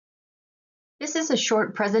This is a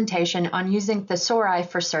short presentation on using Thesauri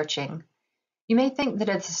for searching. You may think that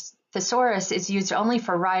a thesaurus is used only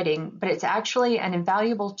for writing, but it's actually an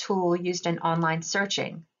invaluable tool used in online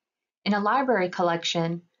searching. In a library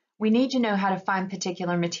collection, we need to know how to find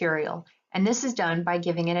particular material, and this is done by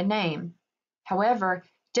giving it a name. However,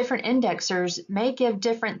 different indexers may give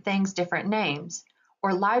different things different names,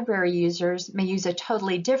 or library users may use a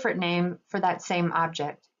totally different name for that same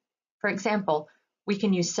object. For example, we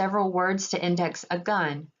can use several words to index a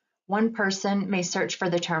gun. One person may search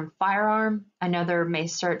for the term firearm, another may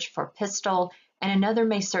search for pistol, and another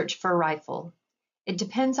may search for rifle. It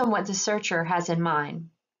depends on what the searcher has in mind.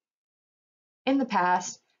 In the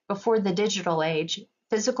past, before the digital age,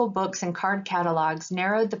 physical books and card catalogs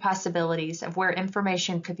narrowed the possibilities of where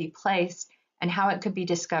information could be placed and how it could be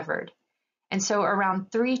discovered. And so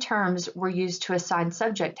around 3 terms were used to assign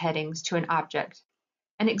subject headings to an object.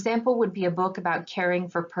 An example would be a book about caring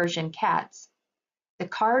for Persian cats. The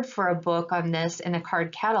card for a book on this in a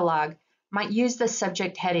card catalog might use the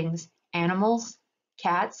subject headings animals,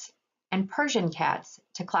 cats, and Persian cats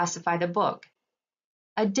to classify the book.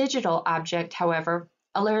 A digital object, however,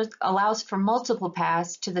 allows for multiple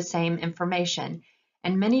paths to the same information,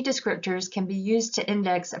 and many descriptors can be used to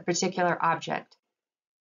index a particular object.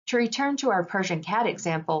 To return to our Persian cat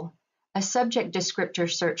example, a subject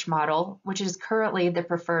descriptor search model, which is currently the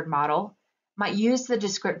preferred model, might use the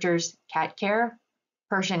descriptors cat care,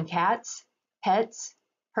 Persian cats, pets,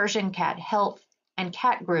 Persian cat health, and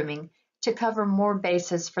cat grooming to cover more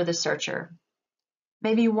bases for the searcher.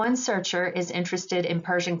 Maybe one searcher is interested in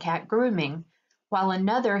Persian cat grooming, while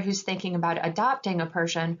another who's thinking about adopting a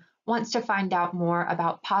Persian wants to find out more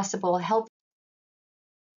about possible health.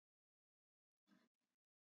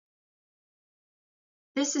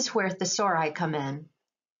 This is where thesauri come in.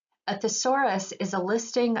 A thesaurus is a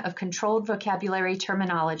listing of controlled vocabulary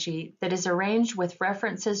terminology that is arranged with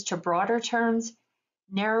references to broader terms,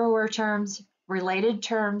 narrower terms, related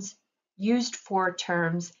terms, used for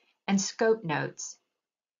terms, and scope notes.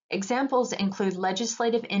 Examples include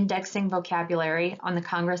legislative indexing vocabulary on the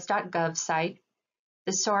congress.gov site,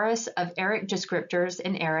 thesaurus of ERIC descriptors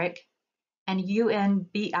in ERIC, and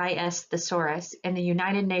UNBIS thesaurus in the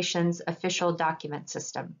United Nations official document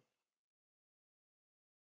system.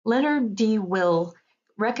 Leonard D. Will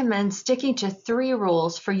recommends sticking to 3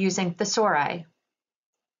 rules for using thesauri.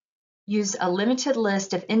 Use a limited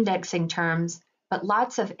list of indexing terms, but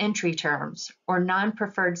lots of entry terms, or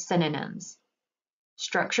non-preferred synonyms.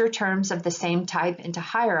 Structure terms of the same type into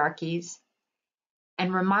hierarchies,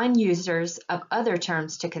 and remind users of other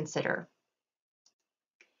terms to consider.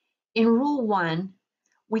 In Rule 1,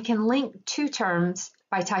 we can link 2 terms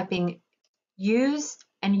by typing use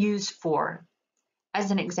and use for. As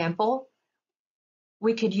an example,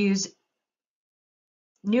 we could use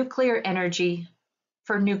nuclear energy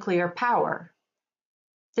for nuclear power.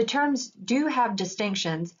 The terms do have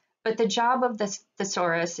distinctions, but the job of the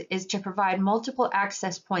thesaurus is to provide multiple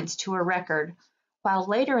access points to a record, while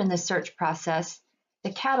later in the search process,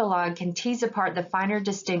 the catalog can tease apart the finer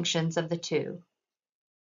distinctions of the two.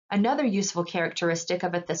 Another useful characteristic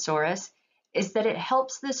of a thesaurus is that it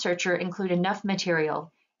helps the searcher include enough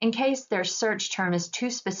material in case their search term is too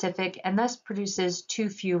specific and thus produces too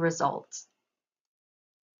few results.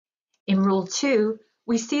 In Rule 2,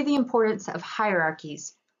 we see the importance of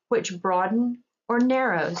hierarchies, which broaden or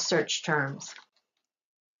narrow search terms.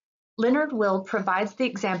 Leonard Will provides the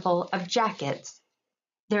example of jackets.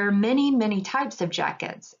 There are many types of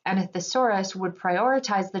jackets, and a thesaurus would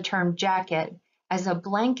prioritize the term jacket as a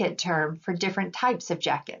blanket term for different types of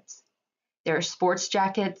jackets. There are sports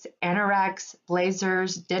jackets, anoraks,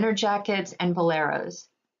 blazers, dinner jackets, and boleros.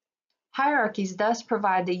 Hierarchies thus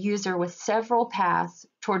provide the user with several paths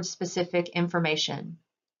towards specific information.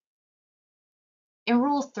 In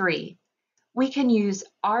Rule 3, we can use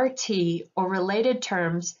RT or related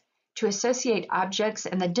terms to associate objects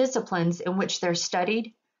and the disciplines in which they're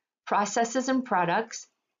studied, processes and products,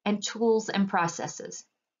 and tools and processes.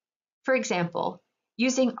 For example,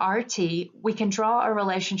 using RT, we can draw a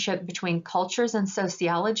relationship between cultures and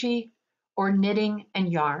sociology, or knitting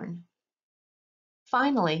and yarn.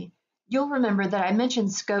 Finally, you'll remember that I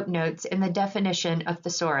mentioned scope notes in the definition of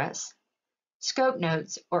thesaurus. Scope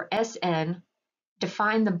notes, or SN,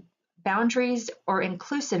 define the boundaries or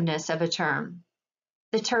inclusiveness of a term.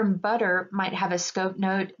 The term butter might have a scope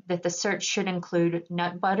note that the search should include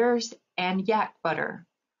nut butters and yak butter,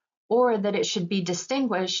 or that it should be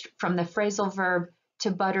distinguished from the phrasal verb to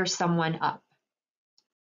butter someone up.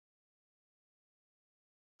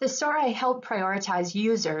 Thesauri help prioritize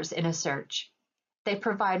users in a search. They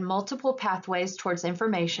provide multiple pathways towards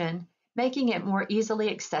information, making it more easily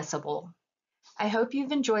accessible. I hope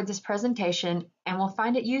you've enjoyed this presentation and will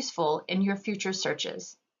find it useful in your future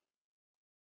searches.